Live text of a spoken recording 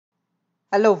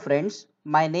Hello friends,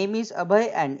 my name is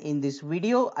Abhay and in this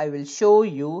video I will show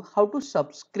you how to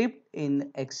subscript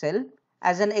in Excel.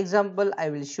 As an example, I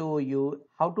will show you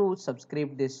how to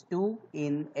subscript this to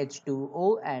in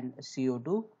H2O and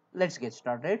CO2. Let's get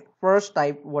started. First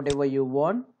type whatever you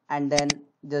want and then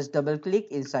just double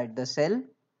click inside the cell,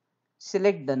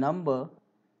 select the number,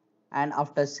 and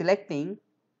after selecting,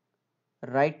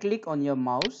 right click on your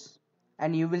mouse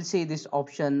and you will see this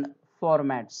option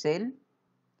format cell.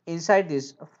 Inside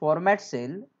this format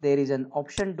cell, there is an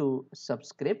option to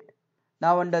subscript.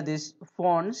 Now under this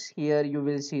fonts, here you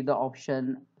will see the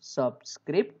option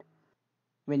subscript.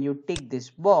 When you tick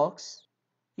this box,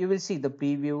 you will see the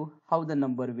preview how the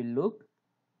number will look.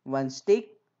 Once tick,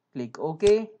 click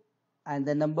OK and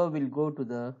the number will go to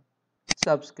the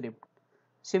subscript.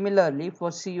 Similarly for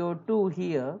CO2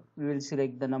 here, we will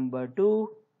select the number 2,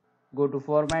 go to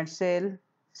format cell,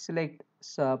 select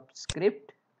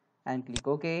subscript and click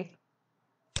OK.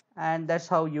 And that's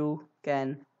how you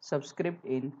can subscript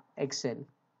in Excel.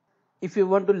 If you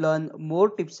want to learn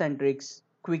more tips and tricks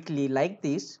quickly like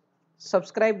this,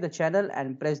 subscribe the channel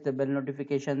and press the bell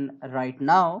notification right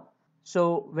now.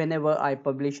 So whenever I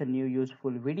publish a new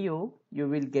useful video, you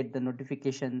will get the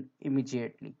notification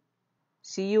immediately.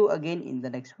 See you again in the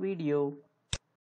next video.